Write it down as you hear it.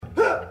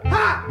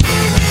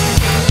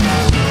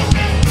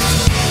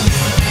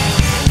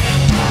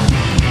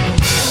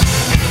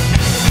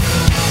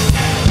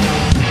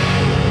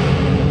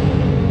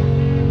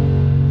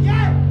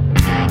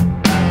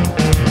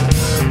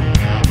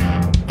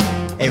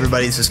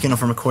everybody, this is Kendall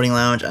from Recording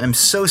Lounge. I'm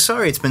so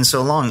sorry it's been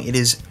so long. It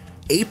is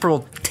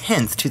April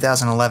 10th,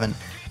 2011.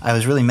 I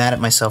was really mad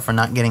at myself for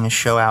not getting a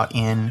show out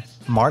in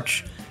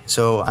March,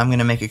 so I'm going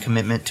to make a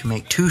commitment to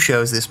make 2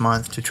 shows this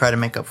month to try to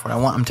make up for it.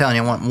 I'm telling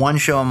you, I want 1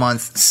 show a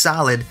month,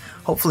 solid,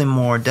 hopefully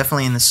more,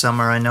 definitely in the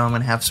summer. I know I'm going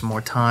to have some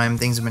more time.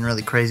 Things have been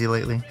really crazy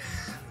lately,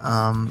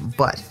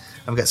 but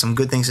I've got some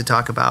good things to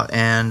talk about,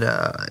 and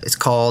it's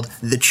called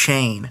The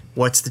Chain.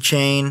 What's the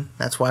chain?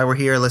 That's why we're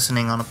here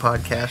listening on a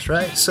podcast,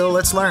 right? So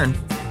let's learn.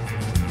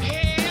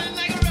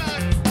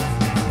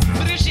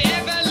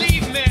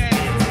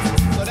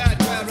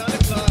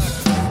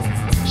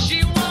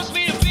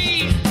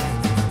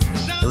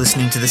 You're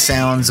listening to the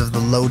sounds of the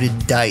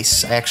Loaded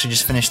Dice. I actually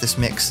just finished this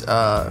mix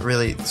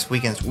really this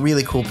weekend. It's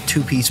really cool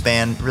 2-piece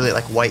band, really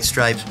like White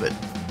Stripes, but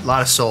a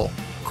lot of soul.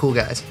 Cool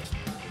guys.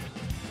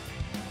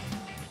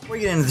 Before we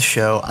get into the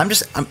show, I'm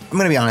going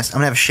to be honest. I'm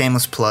going to have a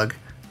shameless plug.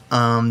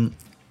 I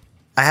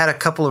had a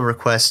couple of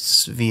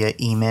requests via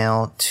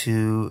email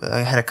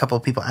I had a couple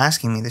of people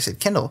asking me. They said,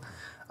 Kendall,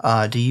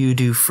 do you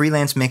do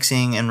freelance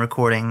mixing and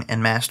recording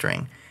and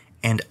mastering?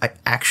 And I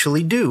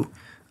actually do.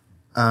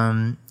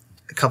 A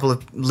couple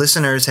of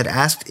listeners had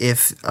asked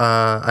if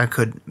I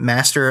could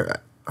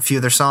master a few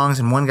of their songs,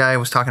 and one guy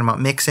was talking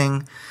about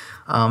mixing.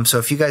 So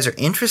if you guys are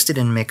interested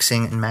in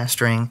mixing and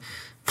mastering,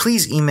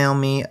 please email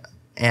me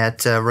at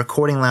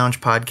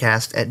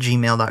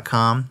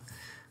recordingloungepodcast@gmail.com.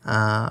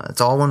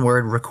 It's all one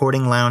word,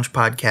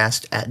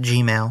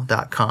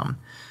 recordingloungepodcast@gmail.com.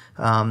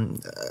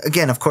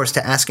 Again, of course,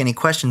 to ask any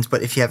questions,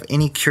 but if you have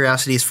any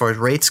curiosity as far as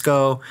rates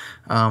go,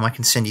 I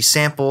can send you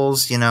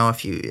samples. You know,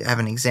 if you have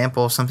an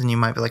example of something you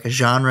might be like a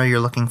genre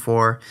you're looking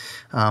for,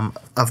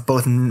 of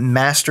both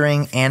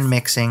mastering and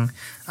mixing.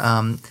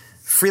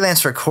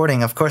 Freelance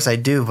recording, of course I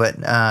do, but,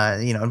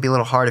 it'd be a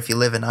little hard if you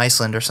live in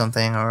Iceland or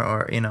something,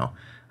 or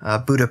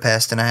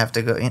Budapest, and I have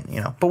to go,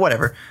 but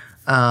whatever.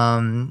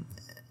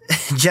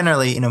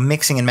 Generally,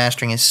 mixing and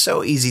mastering is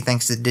so easy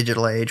thanks to the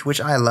digital age, which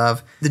I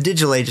love. The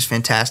digital age is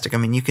fantastic. I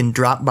mean, you can use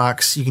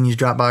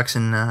Dropbox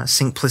and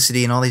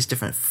Syncplicity and all these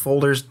different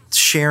folders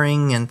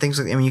sharing and things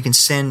like that. I mean, you can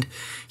send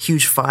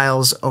huge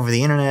files over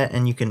the internet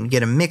and you can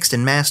get them mixed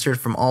and mastered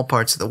from all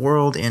parts of the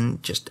world, and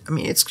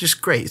it's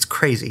just great. It's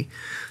crazy.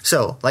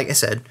 So, like I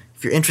said,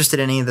 if you're interested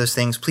in any of those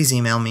things, please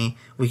email me.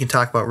 We can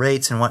talk about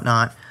rates and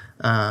whatnot.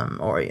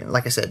 Or,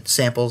 like I said,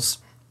 samples,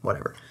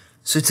 whatever.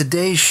 So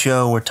today's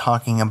show, we're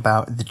talking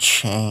about the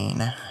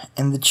chain.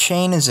 And the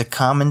chain is a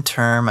common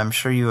term I'm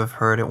sure you have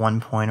heard at one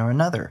point or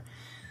another.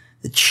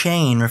 The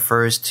chain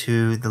refers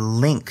to the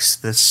links,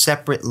 the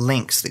separate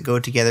links that go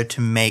together to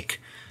make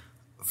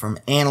from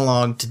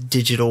analog to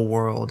digital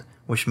world,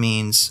 which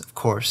means, of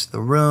course,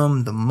 the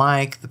room, the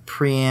mic, the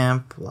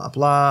preamp, blah,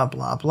 blah,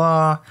 blah,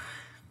 blah.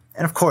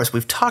 And of course,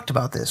 we've talked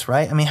about this,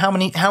 right? I mean, how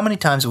many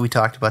times have we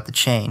talked about the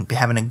chain?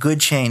 Having a good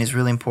chain is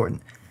really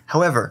important.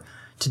 However,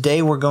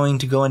 today we're going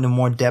to go into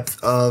more depth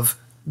of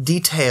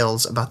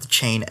details about the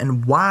chain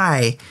and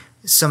why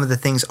some of the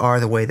things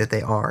are the way that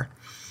they are.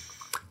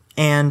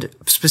 And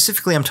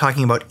specifically, I'm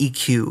talking about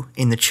EQ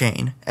in the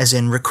chain, as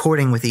in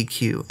recording with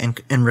EQ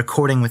and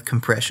recording with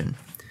compression.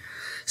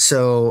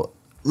 So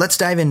let's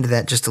dive into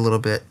that just a little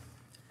bit.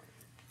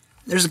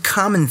 There's a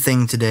common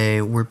thing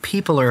today where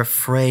people are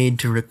afraid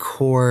to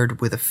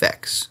record with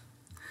effects.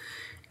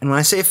 And when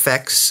I say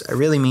effects, I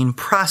really mean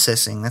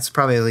processing. That's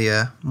probably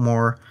a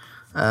more,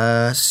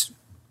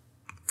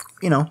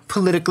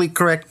 politically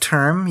correct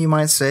term, you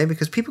might say,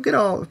 because people get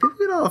all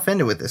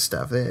offended with this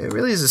stuff. It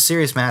really is a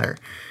serious matter.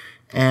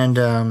 And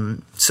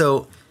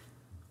so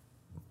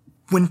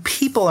when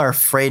people are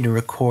afraid to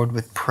record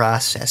with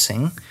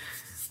processing,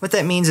 what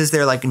that means is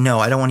they're like, no,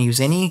 I don't want to use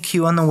any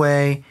EQ on the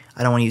way.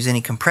 I don't want to use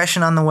any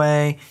compression on the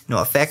way,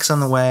 no effects on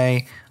the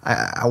way.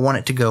 I want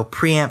it to go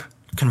preamp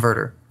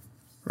converter,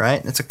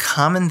 right? It's a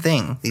common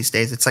thing these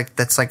days.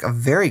 That's like a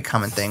very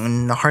common thing.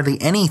 And hardly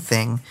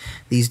anything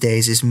these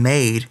days is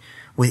made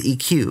with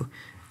EQ.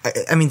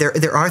 I mean,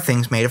 there are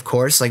things made, of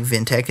course, like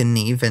Vintech and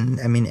Neve,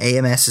 and I mean,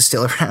 AMS is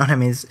still around. I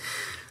mean,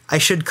 I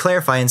should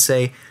clarify and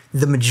say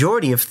the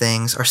majority of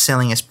things are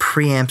selling as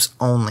preamps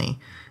only.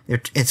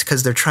 It's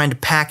because they're trying to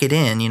pack it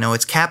in.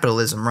 It's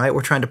capitalism, right?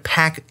 We're trying to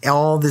pack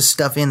all this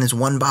stuff in this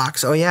one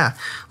box. Oh yeah,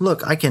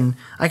 look, I can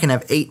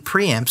have 8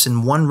 preamps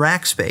in one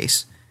rack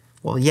space.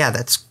 Well, yeah,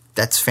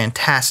 that's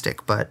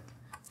fantastic, but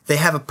they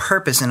have a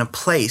purpose and a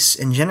place,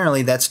 and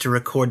generally that's to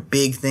record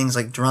big things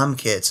like drum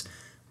kits,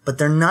 but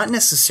they're not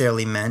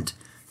necessarily meant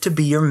to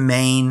be your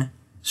main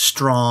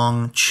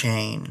strong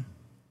chain.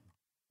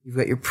 You've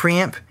got your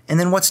preamp, and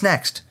then what's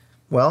next?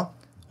 Well,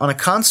 on a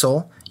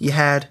console, you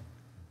had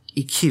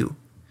EQ.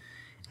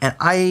 And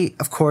I,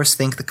 of course,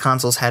 think the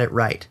consoles had it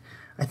right.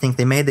 I think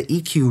they made the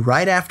EQ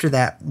right after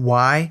that.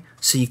 Why?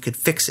 So you could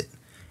fix it.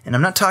 And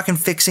I'm not talking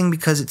fixing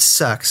because it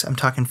sucks. I'm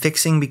talking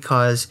fixing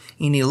because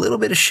you need a little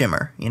bit of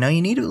shimmer. You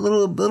need a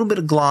little bit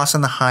of gloss on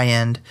the high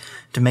end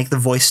to make the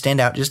voice stand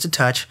out just a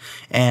touch.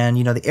 And,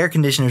 the air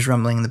conditioner's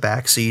rumbling in the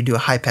back, so you do a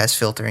high-pass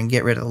filter and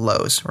get rid of the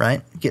lows,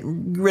 right? Get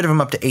rid of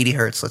them up to 80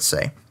 hertz, let's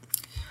say.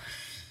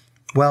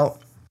 Well,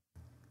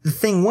 the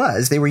thing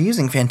was, they were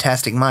using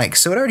fantastic mics,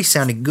 so it already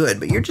sounded good,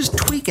 but you're just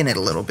tweaking it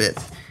a little bit.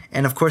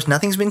 And of course,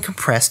 nothing's been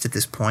compressed at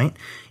this point.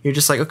 You're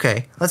just like,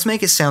 okay, let's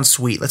make it sound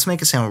sweet. Let's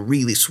make it sound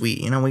really sweet.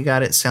 You know, we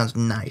got it. It sounds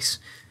nice.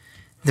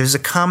 There's a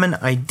common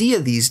idea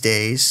these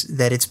days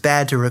that it's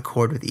bad to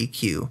record with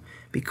EQ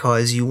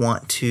because you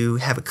want to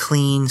have a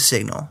clean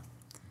signal.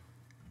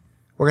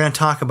 We're going to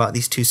talk about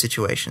these two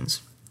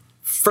situations.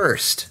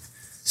 First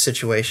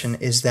situation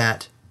is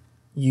that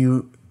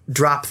you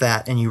drop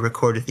that and you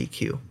record with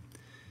EQ.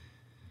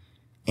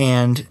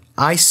 And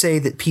I say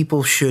that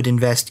people should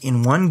invest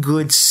in one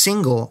good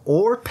single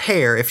or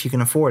pair, if you can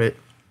afford it,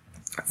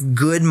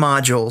 good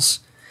modules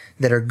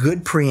that are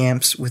good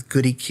preamps with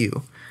good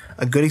EQ.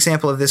 A good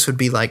example of this would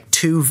be like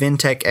two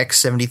Vintech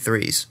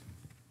X73s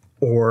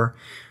or,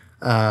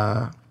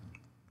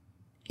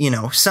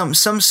 some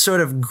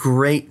sort of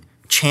great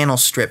channel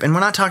strip. And we're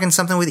not talking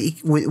something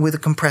with a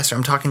compressor.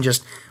 I'm talking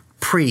just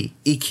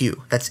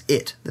pre-EQ. That's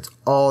it. That's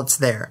all it's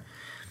there.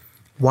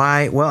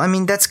 Why? Well, I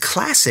mean, that's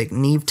classic.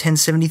 Neve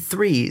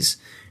 1073s,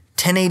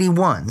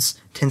 1081s,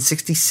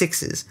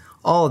 1066s.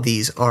 All of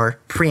these are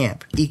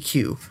preamp,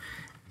 EQ.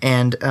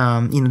 And,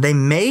 they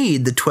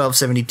made the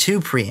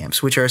 1272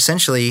 preamps, which are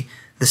essentially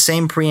the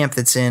same preamp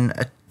that's in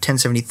a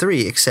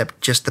 1073,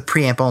 except just the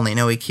preamp only,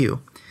 no EQ.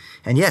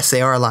 And yes,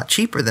 they are a lot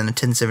cheaper than a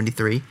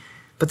 1073,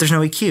 but there's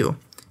no EQ.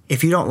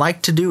 If you don't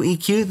like to do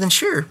EQ, then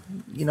sure,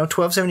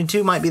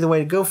 1272 might be the way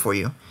to go for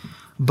you.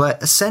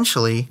 But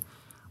essentially,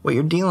 what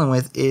you're dealing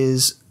with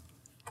is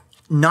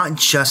not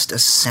just a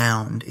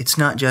sound. It's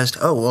not just,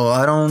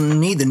 I don't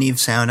need the Neve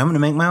sound. I'm going to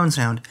make my own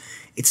sound.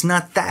 It's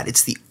not that.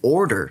 It's the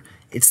order.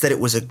 It's that it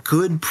was a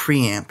good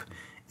preamp,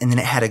 and then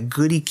it had a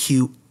good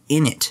EQ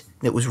in it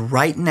that was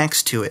right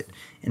next to it.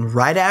 And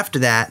right after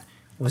that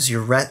was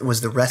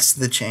the rest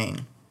of the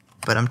chain.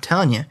 But I'm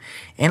telling you,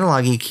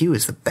 analog EQ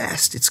is the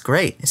best. It's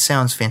great. It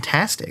sounds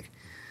fantastic.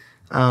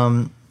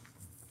 And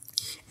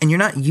you're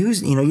not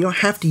using, you don't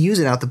have to use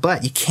it out the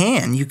butt.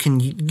 You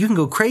can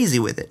go crazy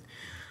with it.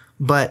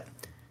 But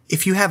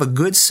if you have a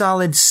good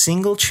solid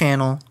single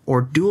channel,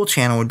 or dual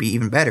channel would be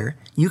even better,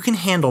 you can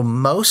handle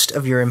most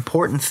of your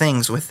important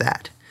things with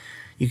that.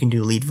 You can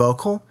do lead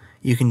vocal,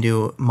 you can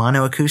do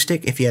mono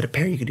acoustic. If you had a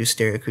pair, you could do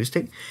stereo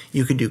acoustic.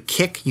 You could do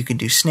kick, you could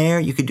do snare,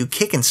 you could do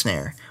kick and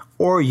snare,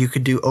 or you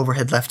could do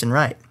overhead left and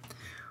right.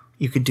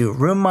 You could do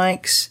room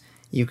mics,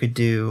 you could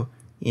do,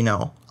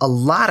 a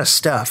lot of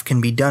stuff can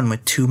be done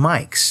with two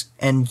mics.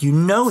 And you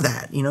know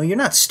that. You're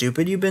not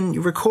stupid. You've been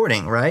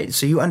recording, right?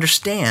 So you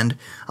understand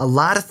a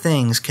lot of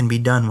things can be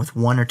done with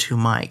one or two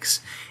mics.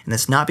 And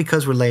that's not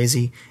because we're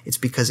lazy. It's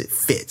because it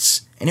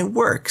fits. And it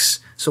works.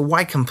 So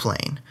why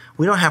complain?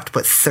 We don't have to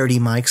put 30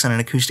 mics on an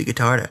acoustic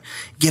guitar to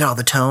get all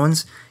the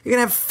tones. You're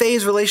going to have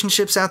phase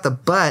relationships out the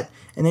butt,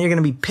 and then you're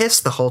going to be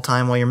pissed the whole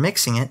time while you're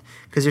mixing it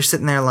because you're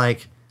sitting there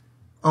like,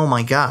 oh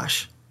my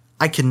gosh,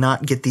 I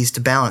cannot get these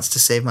to balance to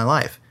save my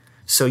life.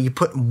 So you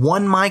put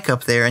one mic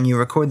up there and you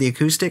record the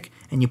acoustic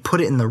and you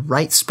put it in the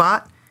right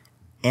spot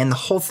and the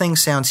whole thing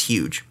sounds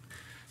huge.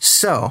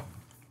 So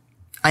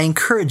I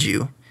encourage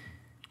you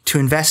to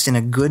invest in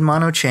a good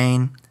mono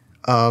chain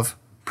of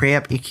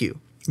preamp EQ.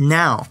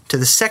 Now to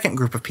the second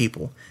group of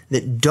people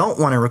that don't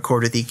want to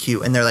record with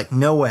EQ and they're like,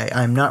 no way,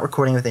 I'm not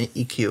recording with an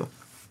EQ.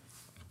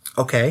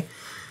 Okay.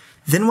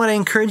 Then what I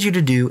encourage you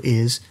to do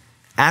is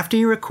after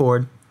you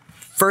record,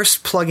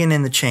 first plug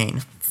in the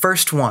chain.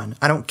 First one.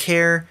 I don't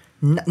care.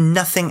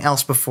 Nothing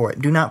else before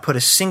it. Do not put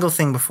a single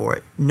thing before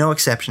it. No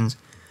exceptions.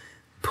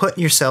 Put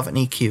yourself an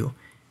EQ.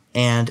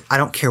 And I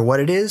don't care what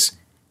it is.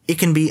 It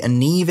can be a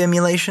Neve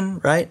emulation,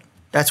 right?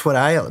 That's what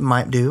I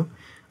might do.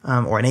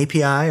 Or an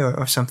API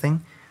or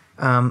something.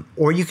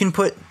 Or you can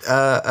put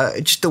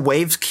just the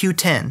Waves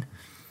Q10.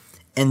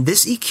 And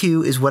this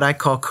EQ is what I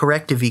call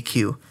corrective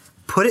EQ.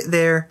 Put it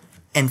there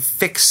and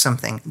fix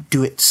something.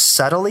 Do it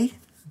subtly.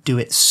 Do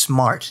it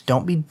smart.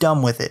 Don't be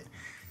dumb with it.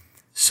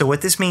 So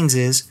what this means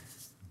is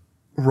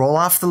roll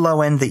off the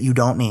low end that you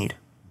don't need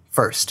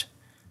first.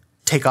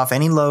 Take off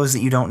any lows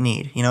that you don't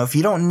need. If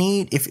you don't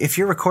need, if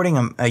you're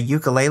recording a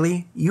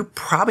ukulele, you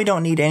probably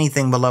don't need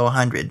anything below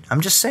 100.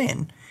 I'm just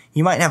saying.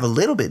 You might have a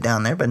little bit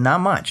down there, but not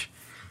much.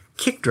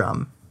 Kick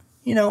drum,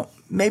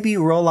 maybe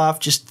you roll off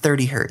just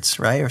 30 hertz,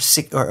 right?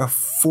 Or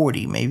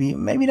 40, maybe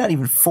not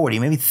even 40,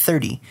 maybe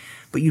 30,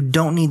 but you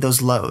don't need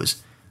those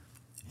lows.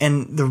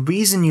 And the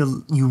reason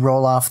you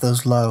roll off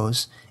those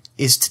lows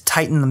is to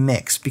tighten the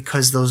mix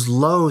because those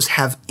lows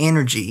have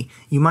energy.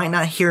 You might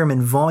not hear them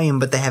in volume,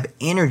 but they have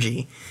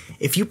energy.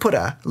 If you put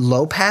a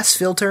low pass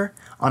filter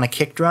on a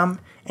kick drum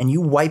and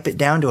you wipe it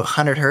down to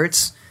 100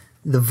 hertz,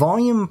 the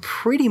volume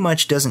pretty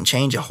much doesn't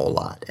change a whole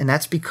lot. And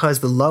that's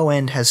because the low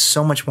end has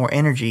so much more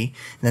energy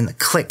than the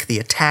click, the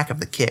attack of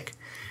the kick.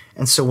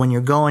 And so when you're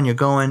going,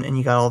 and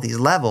you got all these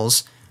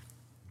levels,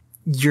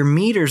 your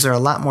meters are a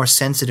lot more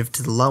sensitive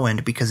to the low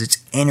end because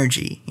it's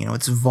energy,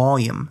 it's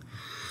volume.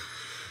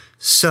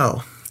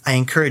 So I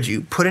encourage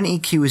you, put an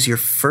EQ as your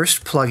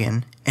first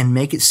plugin and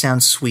make it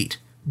sound sweet.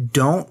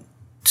 Don't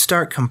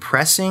start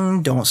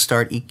compressing. Don't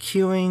start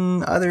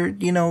EQing other,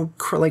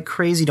 like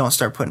crazy. Don't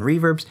start putting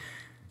reverbs.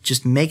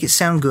 Just make it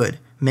sound good.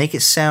 Make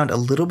it sound a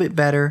little bit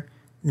better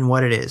than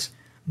what it is.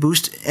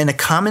 Boost, and a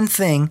common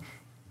thing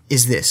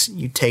is this.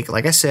 You take,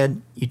 like I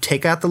said, you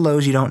take out the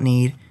lows you don't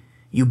need.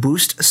 You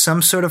boost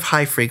some sort of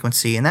high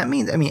frequency, and that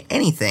means,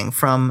 anything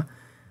from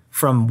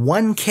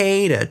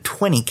 1K to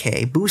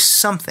 20K. Boost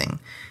something,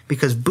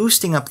 because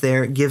boosting up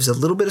there gives a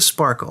little bit of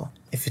sparkle.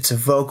 If it's a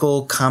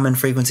vocal, common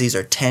frequencies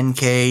are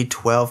 10K,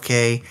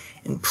 12K,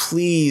 and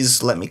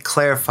please let me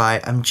clarify,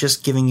 I'm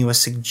just giving you a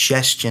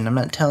suggestion. I'm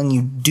not telling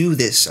you do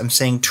this. I'm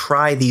saying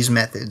try these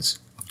methods.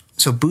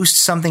 So boost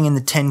something in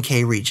the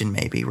 10K region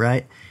maybe,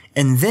 right?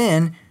 And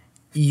then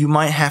you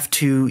might have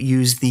to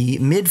use the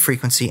mid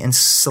frequency and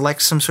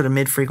select some sort of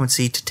mid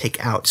frequency to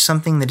take out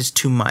something that is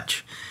too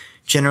much.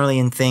 Generally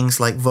in things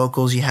like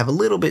vocals, you have a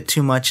little bit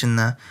too much in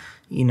the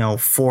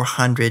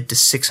 400 to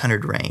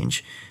 600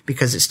 range,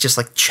 because it's just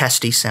like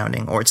chesty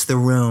sounding, or it's the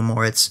room,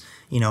 or it's,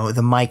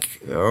 the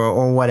mic,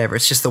 or whatever.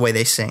 It's just the way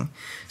they sing.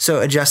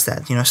 So adjust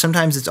that.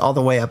 Sometimes it's all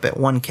the way up at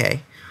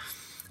 1K,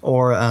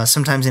 or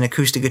sometimes in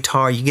acoustic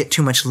guitar, you get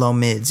too much low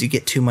mids. You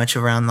get too much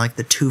around like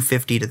the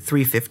 250 to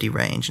 350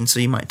 range. And so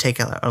you might take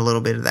out a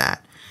little bit of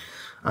that.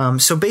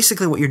 So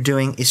basically what you're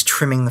doing is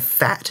trimming the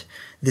fat.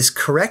 This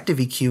corrective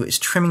EQ is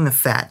trimming the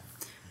fat.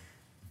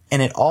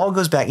 And it all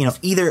goes back,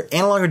 either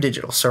analog or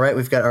digital. So, right,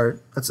 we've got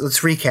let's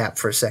recap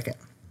for a second.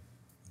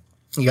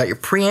 You got your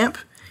preamp,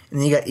 and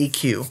then you got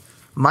EQ.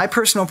 My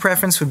personal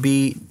preference would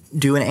be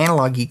do an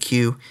analog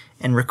EQ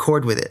and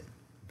record with it.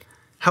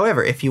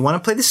 However, if you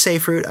want to play the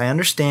safe route, I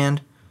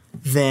understand,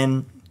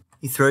 then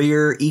you throw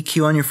your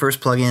EQ on your first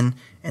plugin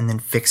and then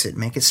fix it.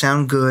 Make it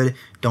sound good.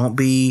 Don't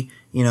be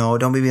being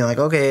like,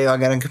 okay, I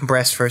got to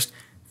compress first.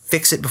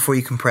 Fix it before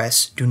you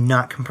compress. Do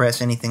not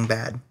compress anything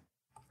bad.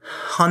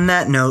 On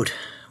that note,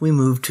 we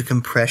move to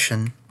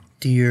compression.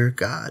 Dear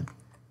God.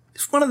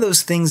 It's one of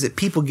those things that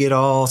people get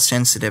all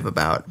sensitive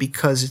about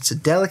because it's a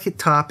delicate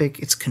topic,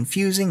 it's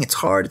confusing, it's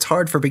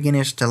hard for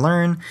beginners to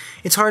learn,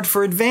 it's hard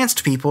for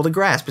advanced people to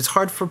grasp, it's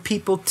hard for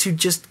people to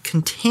just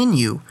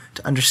continue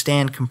to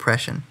understand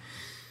compression.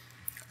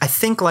 I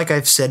think, like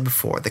I've said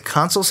before, the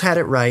consoles had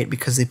it right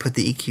because they put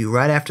the EQ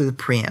right after the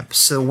preamp.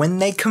 So when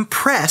they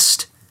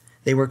compressed,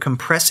 they were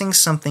compressing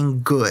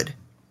something good.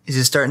 Is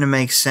it starting to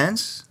make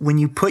sense? When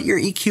you put your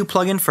EQ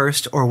plug-in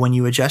first, or when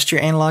you adjust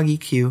your analog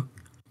EQ,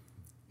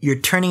 you're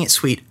turning it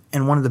sweet.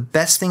 And one of the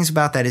best things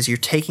about that is you're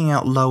taking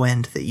out low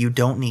end that you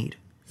don't need.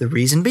 The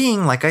reason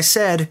being, like I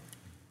said,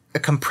 a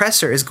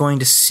compressor is going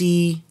to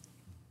see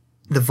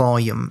the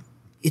volume.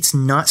 It's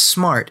not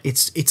smart.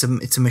 It's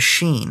a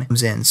machine.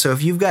 So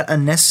if you've got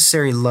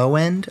unnecessary low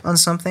end on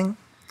something,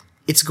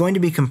 it's going to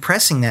be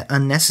compressing that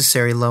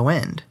unnecessary low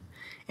end.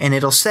 And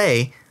it'll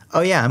say,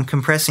 oh yeah, I'm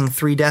compressing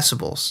 3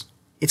 decibels.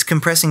 It's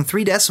compressing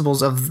 3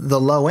 decibels of the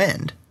low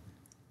end.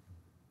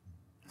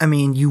 I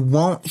mean, you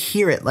won't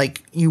hear it.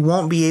 Like, you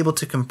won't be able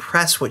to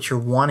compress what you're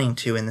wanting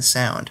to in the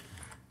sound.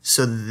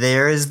 So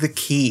there is the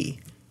key.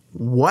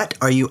 What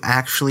are you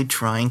actually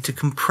trying to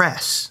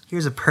compress?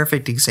 Here's a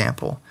perfect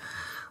example.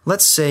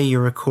 Let's say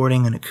you're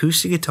recording an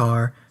acoustic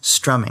guitar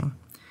strumming,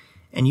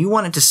 and you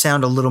want it to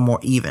sound a little more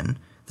even.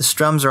 The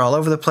strums are all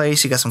over the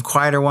place. You got some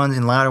quieter ones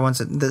and louder ones.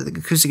 The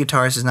acoustic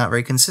guitarist is not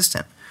very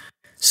consistent.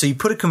 So you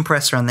put a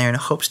compressor on there in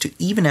hopes to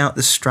even out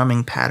the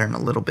strumming pattern a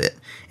little bit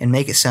and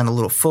make it sound a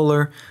little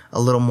fuller, a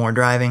little more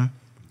driving.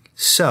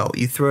 So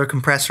you throw a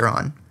compressor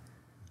on.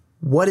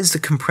 What is the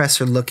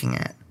compressor looking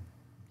at?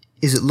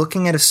 Is it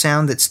looking at a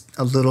sound that's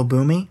a little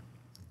boomy?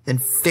 Then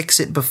fix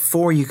it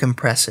before you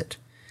compress it.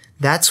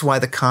 That's why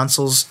the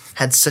consoles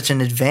had such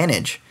an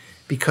advantage,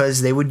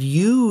 because they would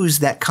use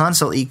that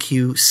console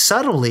EQ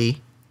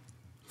subtly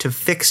to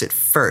fix it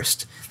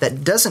first.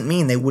 That doesn't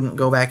mean they wouldn't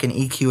go back and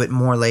EQ it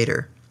more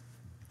later.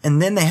 And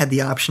then they had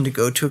the option to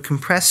go to a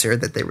compressor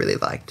that they really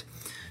liked.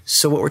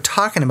 So what we're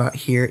talking about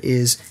here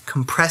is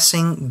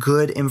compressing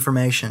good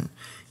information.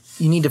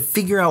 You need to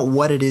figure out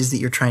what it is that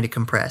you're trying to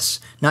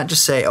compress. Not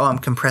just say, oh, I'm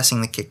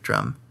compressing the kick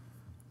drum.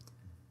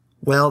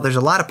 Well, there's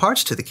a lot of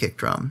parts to the kick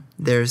drum.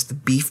 There's the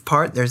beef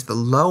part, there's the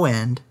low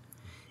end,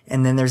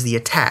 and then there's the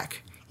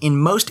attack. In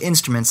most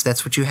instruments,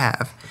 that's what you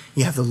have.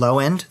 You have the low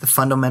end, the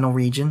fundamental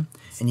region,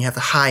 and you have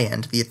the high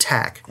end, the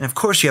attack. And of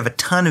course you have a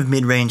ton of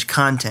mid-range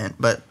content,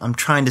 but I'm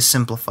trying to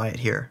simplify it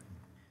here.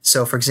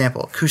 So for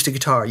example, acoustic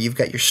guitar, you've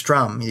got your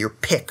strum, your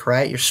pick,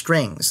 right? Your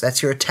strings,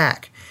 that's your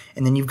attack.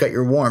 And then you've got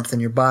your warmth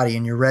and your body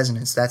and your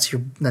resonance, that's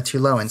your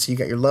low end. So you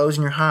got your lows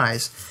and your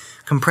highs.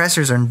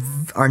 Compressors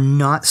are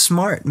not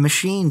smart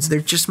machines. They're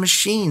just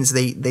machines.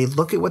 They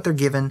look at what they're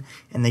given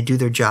and they do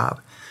their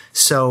job.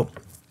 So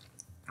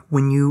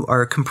when you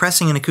are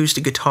compressing an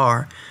acoustic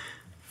guitar,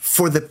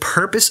 for the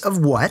purpose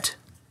of what?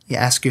 You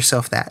ask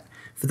yourself that.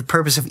 For the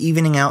purpose of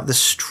evening out the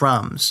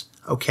strums,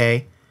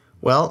 okay?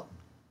 Well,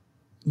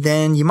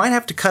 then you might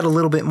have to cut a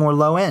little bit more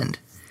low end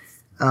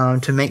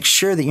to make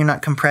sure that you're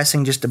not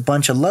compressing just a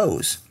bunch of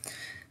lows.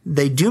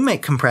 They do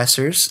make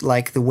compressors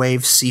like the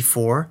Wave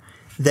C4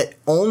 that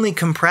only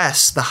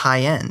compress the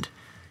high end.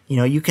 You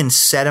know, you can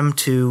set them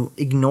to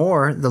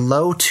ignore the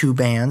low 2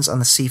 bands on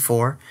the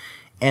C4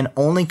 and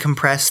only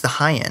compress the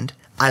high end.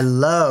 I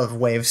love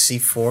Wave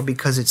C4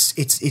 because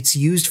it's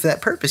used for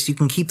that purpose. You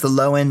can keep the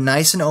low end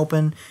nice and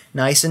open,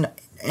 nice and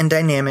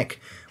dynamic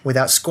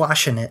without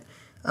squashing it.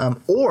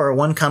 Or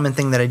one common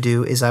thing that I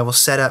do is I will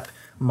set up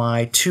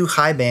my 2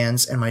 high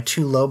bands and my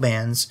 2 low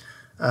bands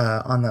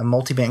on the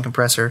multi-band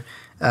compressor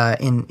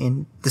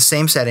in the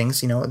same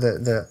settings. You know,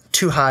 the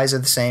 2 highs are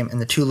the same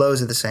and the 2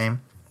 lows are the same,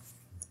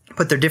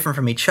 but they're different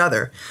from each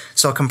other.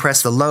 So I'll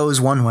compress the lows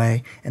one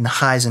way and the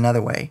highs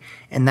another way.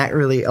 And that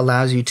really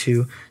allows you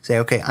to say,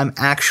 okay, I'm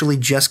actually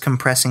just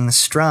compressing the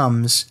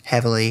strums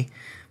heavily,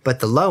 but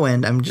the low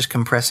end I'm just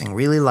compressing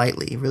really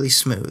lightly, really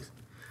smooth.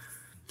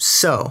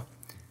 So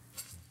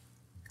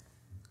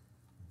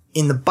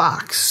in the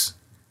box,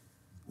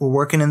 we're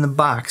working in the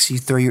box. You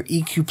throw your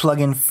EQ plug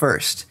in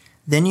first.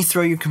 Then you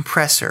throw your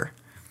compressor.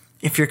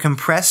 If your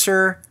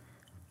compressor,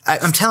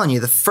 I'm telling you,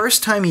 the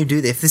first time you do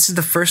this, if this is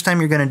the first time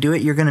you're going to do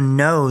it, you're going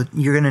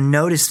to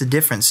notice the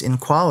difference in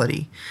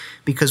quality,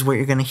 because what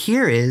you're going to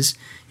hear is,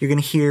 you're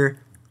going to hear,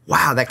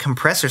 wow, that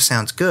compressor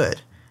sounds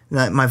good.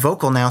 My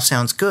vocal now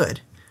sounds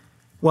good.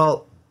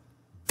 Well,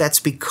 that's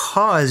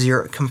because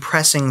you're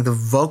compressing the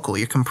vocal.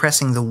 You're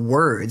compressing the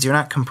words. You're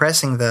not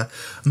compressing the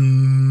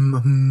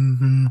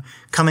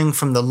coming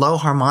from the low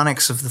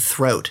harmonics of the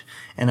throat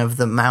and of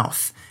the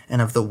mouth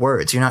and of the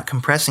words. You're not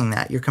compressing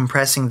that. You're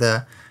compressing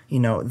the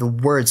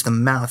words, the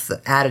mouth,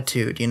 the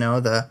attitude,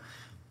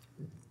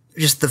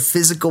 just the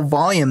physical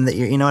volume that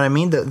you know what I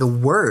mean? The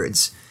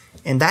words.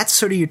 And that's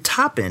sort of your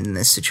top end in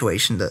this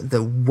situation.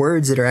 The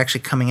words that are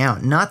actually coming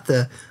out, not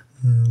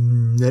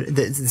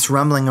it's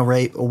rumbling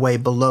away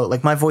below.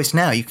 Like my voice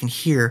now, you can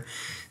hear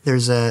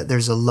there's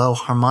a low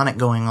harmonic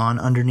going on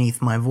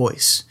underneath my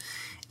voice.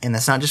 And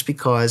that's not just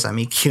because I'm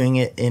EQing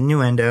it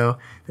innuendo.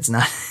 It's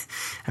not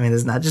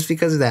just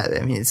because of that.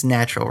 I mean, it's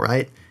natural,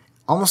 right?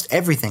 Almost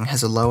everything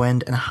has a low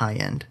end and a high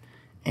end.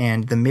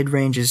 And the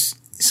mid-range is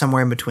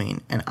somewhere in between.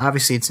 And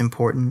obviously it's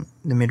important.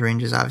 The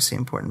mid-range is obviously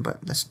important,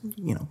 but that's,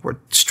 we're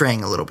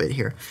straying a little bit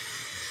here.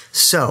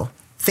 So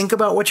think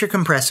about what you're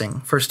compressing,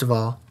 first of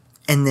all,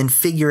 and then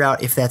figure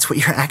out if that's what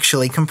you're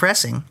actually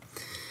compressing.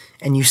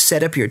 And you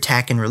set up your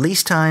attack and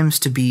release times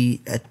to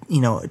be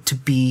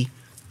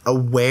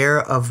aware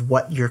of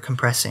what you're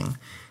compressing.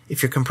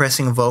 If you're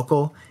compressing a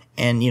vocal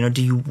and,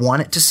 do you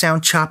want it to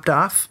sound chopped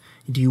off?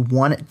 Do you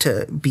want it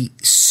to be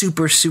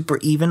super, super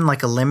even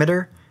like a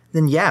limiter?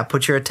 Then yeah,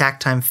 put your attack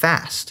time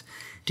fast.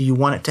 Do you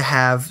want it to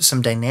have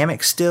some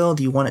dynamic still?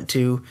 Do you want it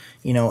to,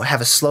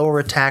 have a slower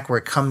attack where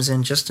it comes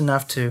in just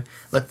enough to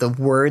let the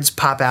words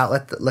pop out,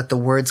 let the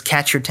words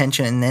catch your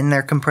attention and then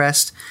they're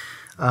compressed?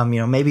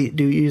 Maybe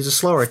do use a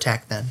slower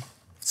attack then.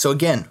 So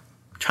again,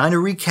 trying to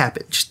recap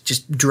it,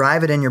 just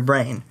drive it in your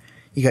brain.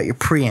 You got your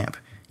preamp,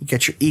 you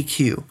got your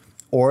EQ,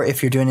 or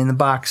if you're doing it in the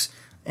box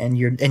and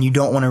you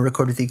don't want to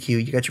record with EQ,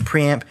 you got your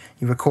preamp,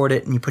 you record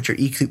it, and you put your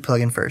EQ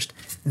plug in first.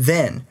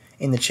 Then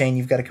in the chain,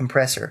 you've got a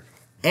compressor.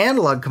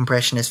 Analog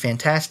compression is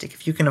fantastic.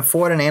 If you can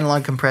afford an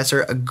analog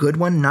compressor, a good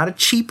one, not a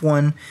cheap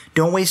one,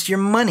 don't waste your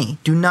money.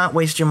 Do not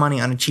waste your money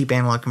on a cheap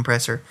analog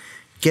compressor.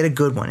 Get a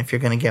good one if you're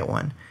going to get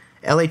one.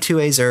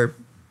 LA2As are,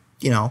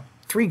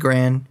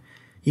 $3,000.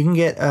 You can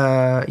get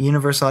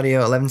Universal Audio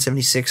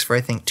 1176 for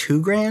I think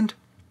 $2,000.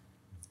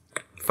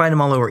 Find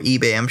them all over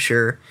eBay, I'm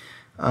sure.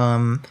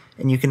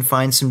 And you can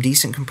find some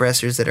decent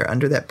compressors that are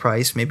under that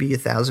price, maybe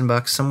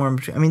 $1,000 somewhere in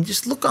between. I mean,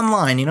 just look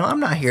online. I'm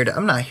not here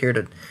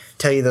to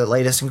tell you the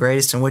latest and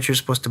greatest and what you're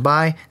supposed to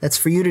buy. That's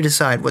for you to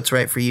decide what's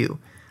right for you.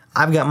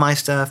 I've got my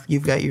stuff.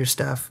 You've got your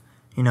stuff.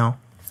 I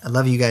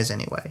love you guys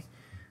anyway.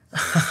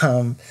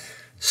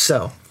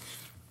 So,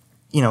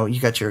 you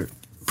got your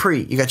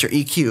you got your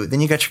EQ,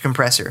 then you got your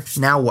compressor.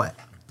 Now what?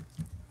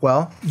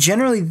 Well,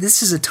 generally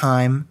this is a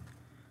time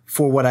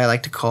for what I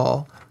like to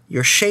call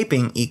your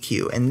shaping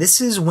EQ. And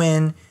this is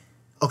when,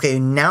 okay,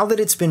 now that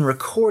it's been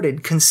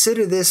recorded,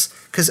 consider this,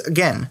 because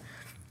again,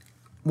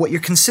 what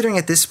you're considering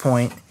at this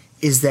point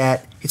is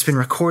that it's been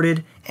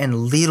recorded and a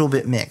little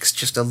bit mixed,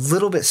 just a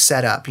little bit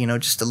set up,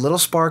 just a little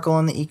sparkle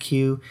on the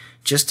EQ,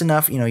 just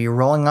enough, you're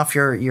rolling off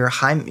your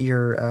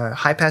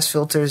high pass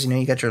filters,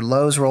 you got your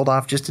lows rolled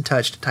off just a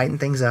touch to tighten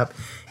things up.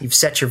 You've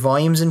set your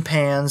volumes and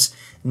pans.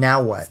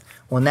 Now what?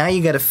 Well, now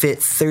you got to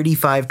fit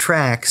 35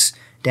 tracks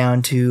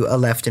down to a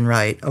left and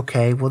right.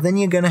 Okay, well then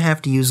you're going to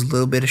have to use a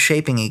little bit of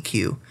shaping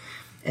EQ.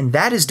 And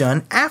that is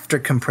done after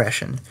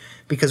compression.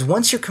 Because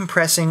once you're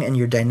compressing and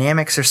your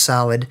dynamics are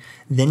solid,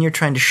 then you're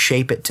trying to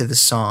shape it to the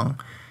song,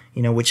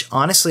 which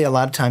honestly a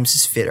lot of times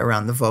is fit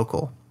around the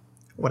vocal.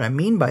 What I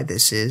mean by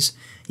this is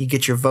you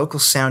get your vocal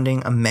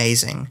sounding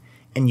amazing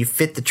and you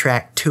fit the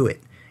track to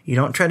it. You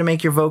don't try to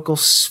make your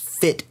vocals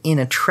fit in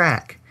a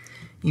track.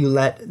 You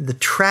let the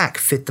track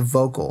fit the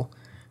vocal,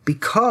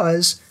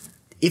 because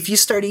if you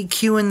start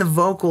EQing the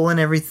vocal and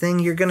everything,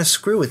 you're going to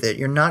screw with it.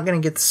 You're not going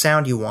to get the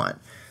sound you want.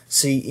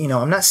 So,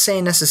 I'm not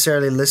saying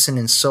necessarily listen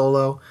in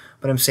solo,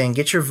 but I'm saying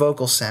get your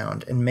vocal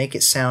sound and make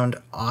it sound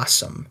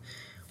awesome.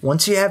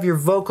 Once you have your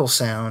vocal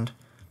sound,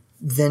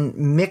 then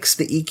mix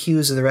the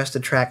EQs of the rest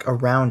of the track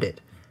around it,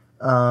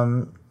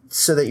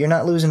 so that you're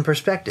not losing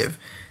perspective.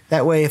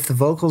 That way, if the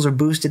vocals are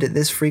boosted at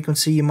this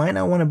frequency, you might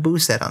not want to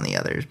boost that on the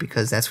others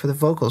because that's where the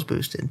vocal's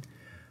boosted.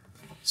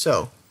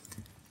 So,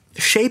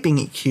 shaping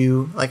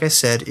EQ, like I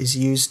said, is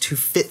used to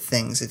fit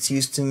things. It's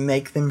used to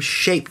make them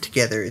shape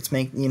together.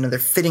 They're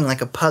fitting like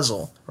a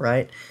puzzle,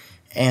 right?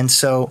 And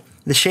so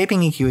the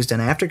shaping EQ is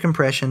done after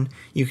compression.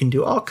 You can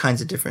do all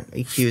kinds of different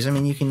EQs. I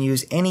mean, you can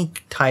use any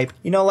type.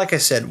 Like I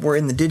said, we're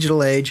in the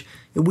digital age.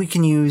 We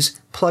can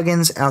use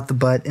plugins out the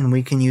butt, and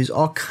we can use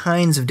all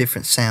kinds of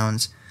different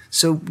sounds.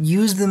 So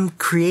use them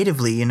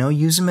creatively,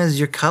 use them as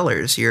your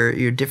colors,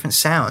 your different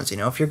sounds.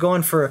 If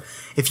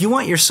you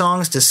want your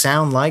songs to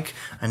sound like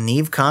a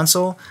Neve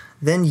console,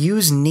 then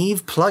use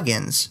Neve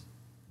plugins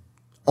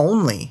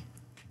only,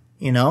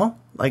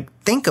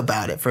 think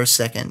about it for a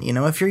second.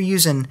 If you're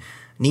using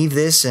Neve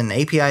this and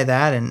API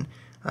that and,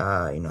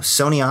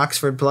 Sony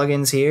Oxford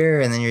plugins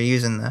here, and then you're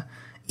using the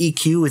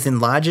EQ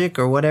within Logic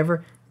or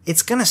whatever,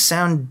 it's going to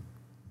sound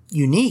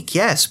unique,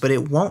 yes, but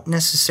it won't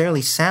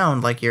necessarily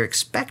sound like you're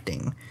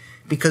expecting.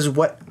 Because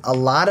what a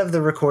lot of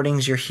the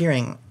recordings you're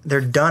hearing,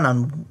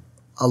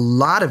 a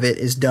lot of it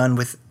is done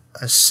with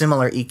a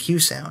similar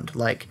EQ sound.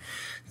 Like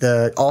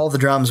all the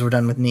drums were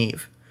done with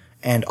Neve,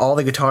 and all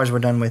the guitars were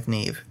done with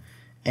Neve,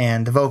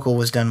 and the vocal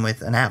was done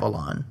with an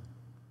Avalon,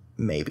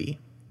 maybe,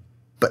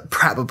 but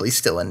probably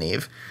still a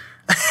Neve.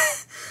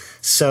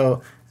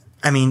 So,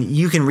 I mean,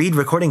 you can read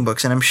recording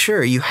books, and I'm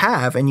sure you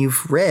have, and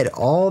you've read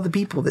all the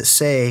people that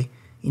say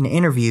in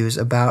interviews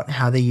about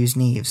how they use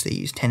Neves. They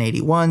use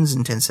 1081s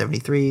and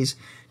 1073s,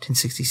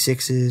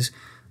 1066s,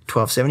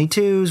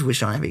 1272s, which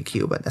don't have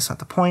EQ, but that's not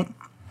the point.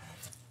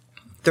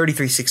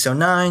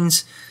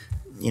 33609s,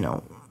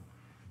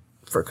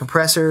 for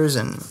compressors.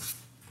 And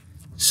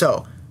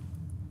so,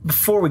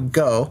 before we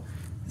go,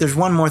 there's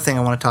one more thing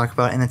I want to talk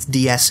about, and that's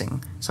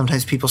de-essing.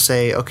 Sometimes people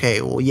say, okay,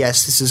 well,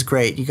 yes, this is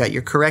great. You got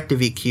your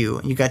corrective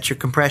EQ, you got your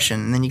compression,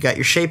 and then you got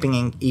your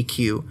shaping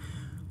EQ.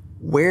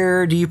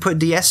 Where do you put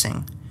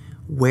de-essing?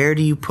 Where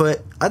do you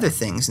put other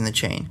things in the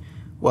chain?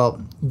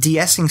 Well,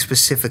 de-essing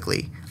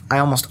specifically, I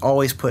almost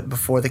always put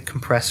before the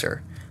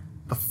compressor.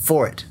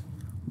 Before it.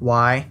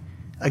 Why?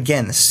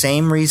 Again, the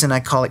same reason I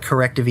call it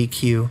corrective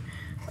EQ.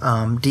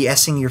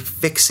 De-essing, you're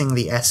fixing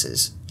the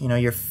S's.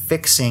 You're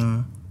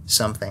fixing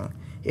something.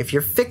 If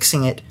you're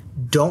fixing it,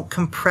 don't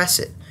compress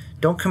it.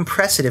 Don't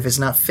compress it if it's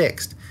not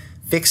fixed.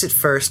 Fix it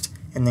first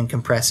and then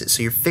compress it.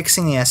 So you're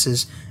fixing the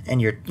S's,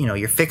 and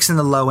you're fixing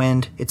the low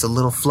end. It's a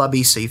little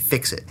flubby, so you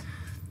fix it.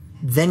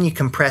 Then you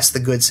compress the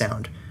good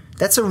sound.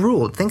 That's a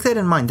rule. Think that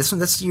in mind.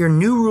 That's your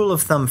new rule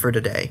of thumb for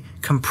today.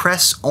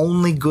 Compress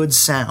only good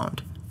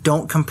sound.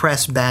 Don't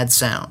compress bad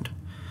sound.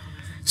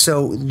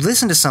 So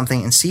listen to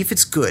something and see if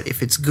it's good.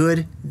 If it's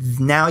good,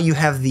 now you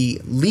have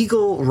the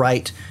legal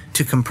right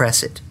to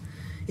compress it.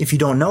 If you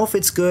don't know if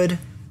it's good,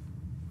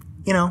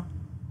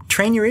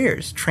 train your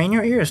ears. Train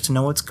your ears to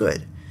know what's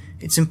good.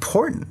 It's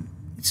important.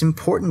 It's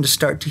important to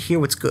start to hear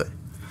what's good.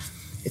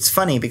 It's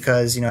funny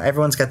because,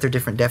 everyone's got their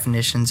different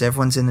definitions.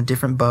 Everyone's in a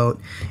different boat.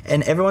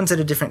 And everyone's at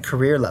a different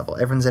career level.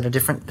 Everyone's at a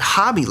different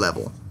hobby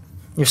level.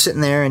 You're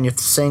sitting there and you're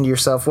saying to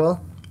yourself,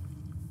 well,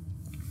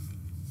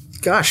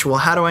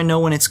 how do I know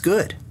when it's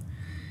good?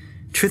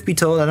 Truth be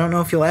told, I don't know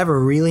if you'll ever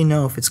really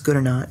know if it's good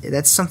or not.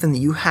 That's something that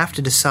you have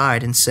to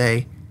decide and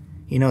say,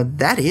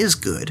 that is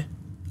good.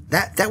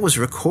 That was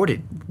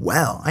recorded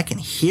well. I can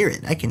hear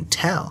it. I can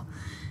tell.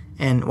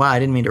 And, wow, I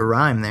didn't mean to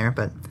rhyme there,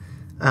 but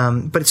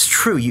it's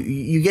true.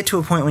 You get to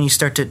a point when you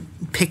start to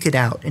pick it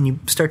out and you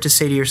start to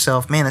say to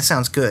yourself, man, that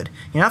sounds good.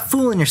 You're not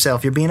fooling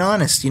yourself. You're being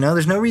honest.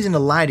 There's no reason to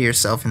lie to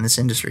yourself in this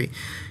industry.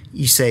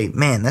 You say,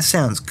 man, that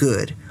sounds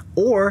good.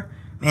 Or,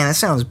 man, that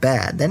sounds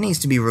bad. That needs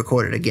to be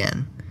recorded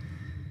again.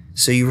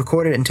 So you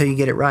record it until you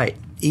get it right.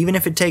 Even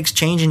if it takes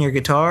changing your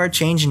guitar,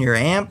 changing your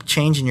amp,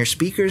 changing your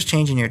speakers,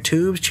 changing your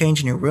tubes,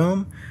 changing your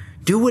room,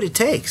 do what it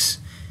takes.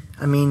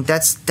 I mean,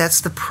 that's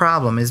the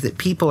problem, is that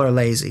people are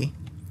lazy.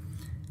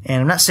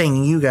 And I'm not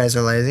saying you guys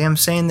are lazy. I'm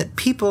saying that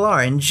people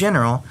are in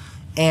general.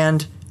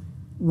 And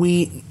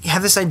we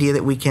have this idea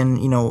that we can,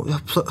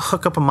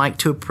 hook up a mic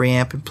to a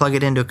preamp and plug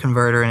it into a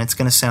converter and it's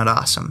going to sound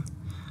awesome.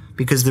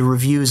 Because the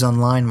reviews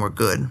online were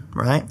good,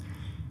 right?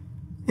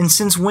 And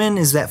since when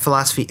has that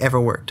philosophy ever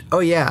worked?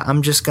 Oh yeah,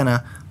 I'm just going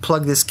to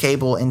plug this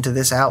cable into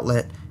this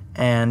outlet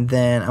and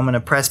then I'm going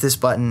to press this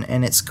button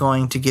and it's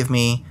going to give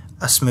me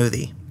a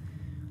smoothie.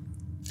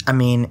 I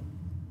mean,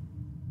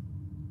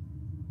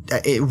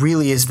 it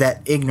really is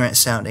that ignorant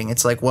sounding.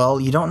 It's like, well,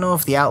 you don't know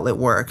if the outlet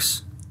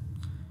works.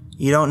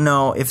 You don't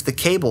know if the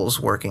cable's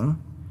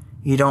working.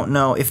 You don't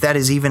know if that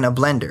is even a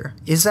blender.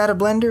 Is that a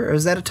blender or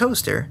is that a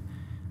toaster?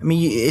 I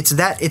mean, it's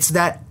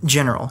that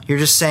general. You're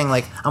just saying,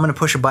 like, I'm going to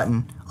push a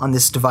button on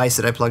this device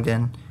that I plugged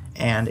in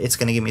and it's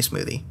going to give me a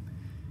smoothie.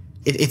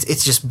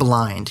 It's just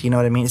blind. You know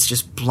what I mean? It's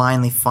just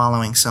blindly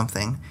following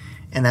something.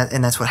 And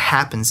that's what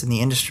happens in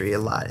the industry a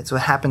lot. It's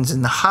what happens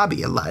in the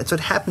hobby a lot. It's what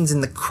happens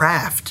in the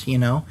craft,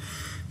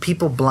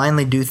 People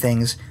blindly do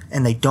things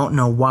and they don't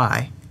know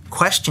why.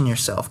 Question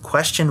yourself.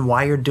 Question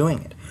why you're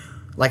doing it.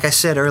 Like I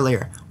said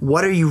earlier,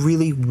 what are you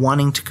really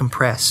wanting to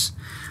compress?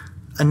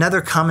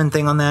 Another common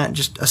thing on that,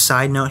 just a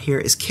side note here,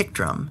 is kick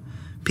drum.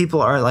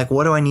 People are like,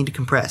 what do I need to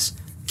compress?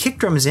 Kick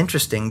drum is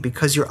interesting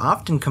because you're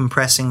often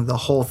compressing the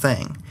whole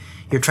thing.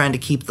 You're trying to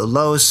keep the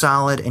lows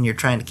solid and you're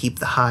trying to keep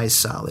the highs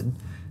solid.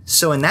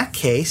 So in that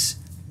case,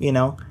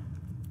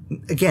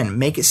 again,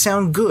 make it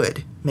sound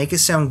good. Make it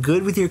sound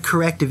good with your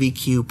corrective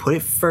EQ. Put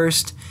it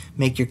first.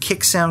 Make your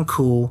kick sound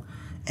cool.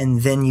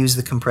 And then use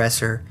the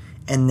compressor.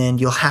 And then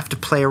you'll have to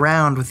play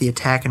around with the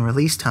attack and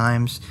release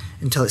times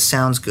until it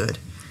sounds good.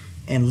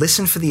 And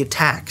listen for the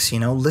attacks,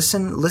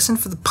 Listen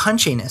for the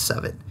punchiness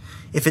of it.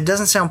 If it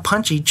doesn't sound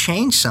punchy,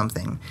 change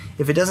something.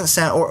 If it doesn't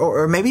sound,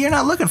 or maybe you're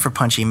not looking for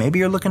punchy. Maybe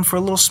you're looking for a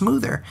little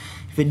smoother.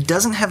 If it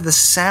doesn't have the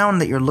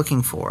sound that you're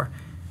looking for,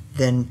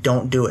 then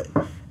don't do it,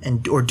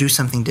 or do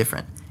something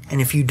different.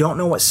 And if you don't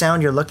know what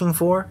sound you're looking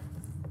for,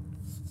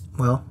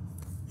 well,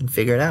 then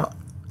figure it out.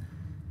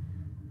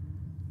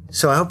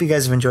 So I hope you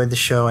guys have enjoyed the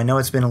show. I know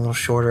it's been a little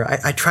shorter.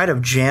 I try to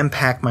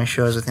jam-pack my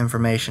shows with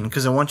information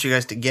because I want you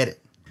guys to get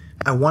it.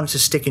 I want it to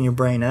stick in your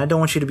brain. And I don't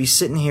want you to be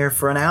sitting here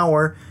for an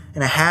hour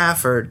and a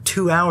half or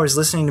 2 hours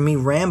listening to me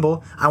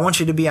ramble. I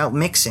want you to be out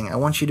mixing. I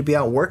want you to be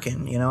out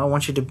working. I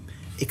want you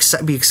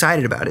to be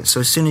excited about it. So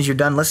as soon as you're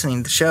done listening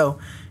to the show,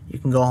 you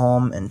can go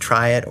home and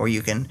try it. Or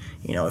you can,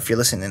 if you're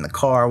listening in the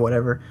car or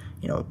whatever,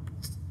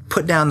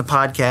 put down the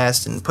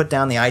podcast and put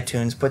down the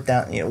iTunes, put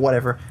down,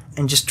 whatever,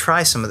 and just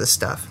try some of this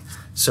stuff.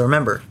 So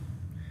remember,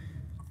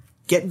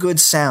 get good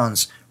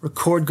sounds,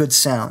 record good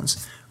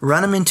sounds,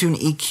 run them into an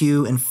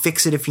EQ and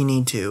fix it if you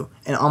need to.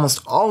 And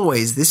almost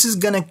always, this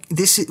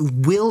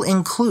will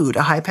include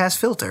a high-pass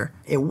filter.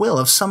 It will,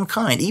 of some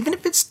kind, even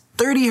if it's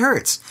 30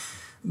 hertz.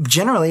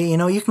 Generally,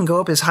 you can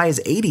go up as high as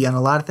 80 on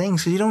a lot of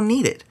things because you don't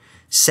need it.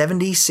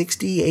 70,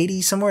 60,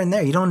 80, somewhere in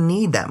there. You don't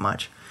need that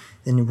much.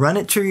 Then run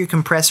it through your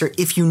compressor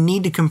if you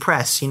need to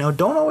compress.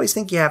 Don't always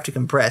think you have to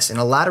compress. In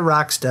a lot of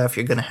rock stuff,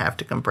 you're going to have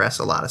to compress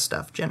a lot of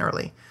stuff,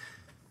 generally.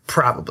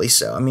 Probably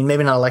so. I mean,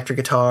 maybe not electric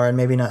guitar and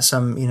maybe not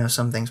some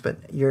things, but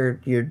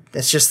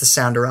it's just the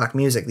sound of rock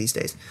music these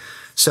days.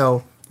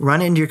 So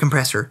run into your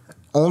compressor,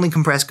 only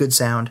compress good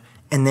sound,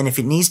 and then if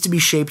it needs to be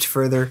shaped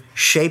further,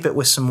 shape it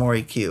with some more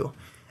EQ.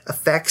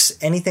 Effects,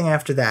 anything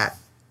after that,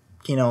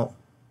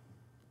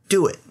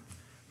 do it.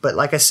 But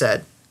like I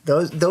said,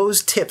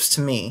 those tips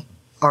to me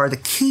are the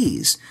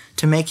keys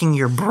to making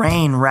your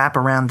brain wrap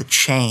around the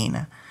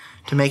chain,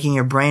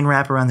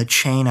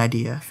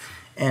 idea.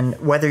 And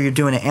whether you're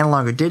doing it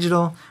analog or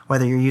digital,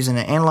 whether you're using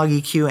an analog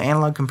EQ,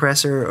 analog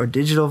compressor, or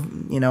digital,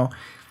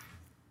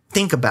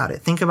 think about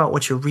it. Think about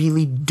what you're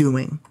really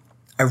doing.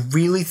 I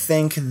really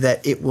think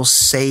that it will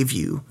save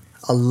you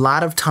a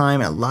lot of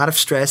time, a lot of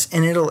stress,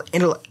 and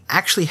it'll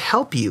actually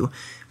help you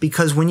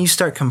because when you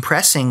start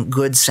compressing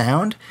good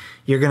sound,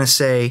 you're going to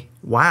say,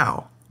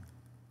 wow,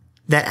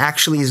 that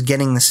actually is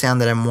getting the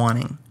sound that I'm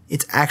wanting.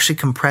 It's actually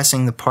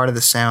compressing the part of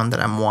the sound that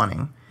I'm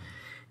wanting.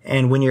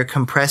 And when you're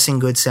compressing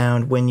good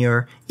sound, when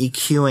you're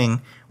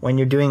EQing, when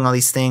you're doing all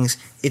these things,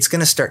 it's going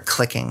to start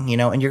clicking,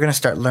 and you're going to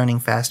start learning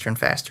faster and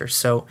faster.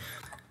 So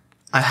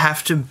I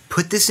have to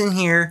put this in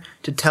here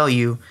to tell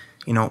you,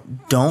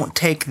 don't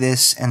take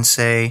this and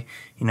say,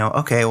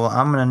 okay, well,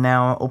 I'm going to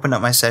now open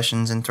up my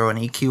sessions and throw an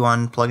EQ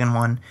on plugin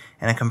 1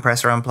 and a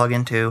compressor on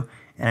plugin 2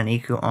 and an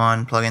EQ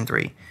on plugin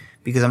 3.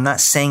 Because I'm not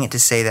saying it to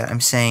say that.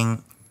 I'm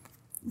saying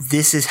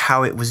this is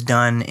how it was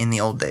done in the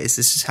old days.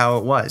 This is how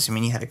it was. I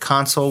mean, you had a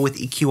console with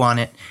EQ on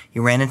it.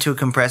 You ran into a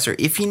compressor.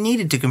 If you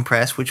needed to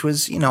compress, which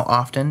was,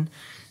 often,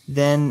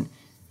 then,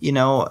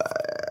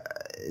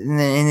 and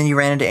then you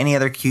ran into any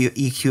other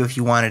EQ if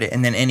you wanted it,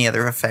 and then any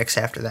other effects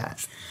after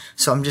that.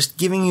 So I'm just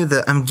giving you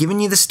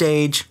the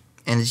stage,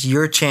 and it's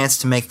your chance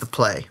to make the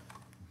play.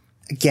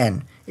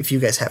 Again, if you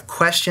guys have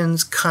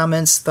questions,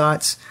 comments,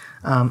 thoughts,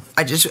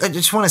 I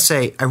just want to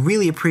say I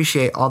really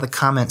appreciate all the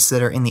comments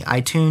that are in the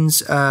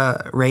iTunes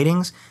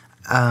ratings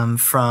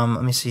from,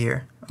 let me see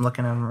here. I'm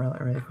looking at them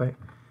really quick.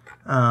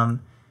 From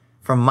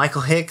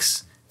Michael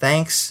Hicks,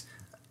 thanks.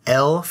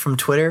 L from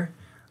Twitter.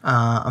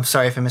 I'm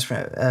sorry if I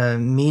mispronounced.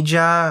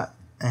 Mija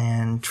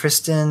and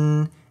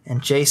Tristan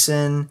and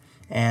Jason.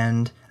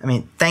 And,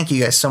 thank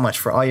you guys so much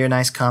for all your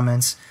nice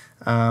comments.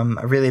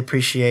 I really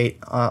appreciate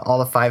all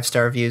the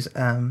 5-star reviews.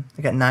 I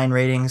got 9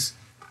 ratings.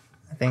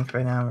 I think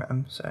right now.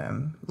 I'm sorry,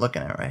 I'm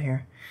looking at it right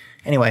here.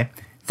 Anyway,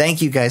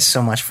 thank you guys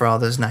so much for all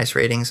those nice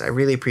ratings. I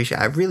really appreciate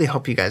it. I really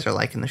hope you guys are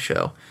liking the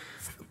show.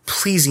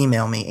 Please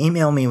email me.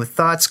 Email me with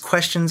thoughts,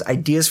 questions,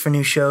 ideas for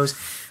new shows.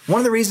 One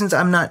of the reasons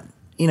I'm not,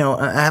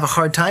 I have a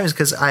hard time is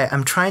because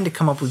I'm trying to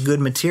come up with good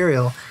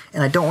material,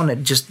 and I don't want to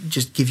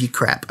just give you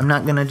crap. I'm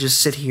not going to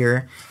just sit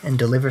here and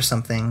deliver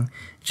something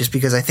just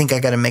because I think I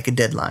got to make a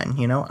deadline,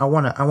 I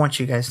want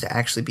you guys to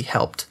actually be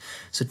helped.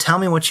 So tell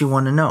me what you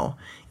want to know.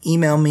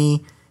 Email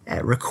me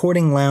at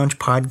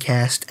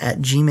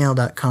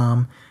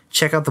recordingloungepodcast@gmail.com.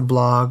 Check out the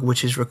blog,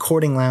 which is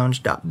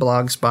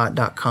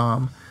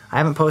recordinglounge.blogspot.com. I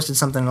haven't posted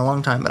something in a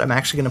long time, but I'm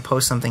actually going to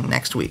post something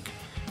next week,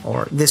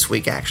 or this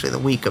week actually, the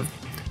week of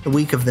the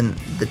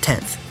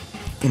 10th.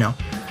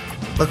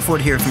 Look forward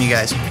to hearing from you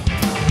guys.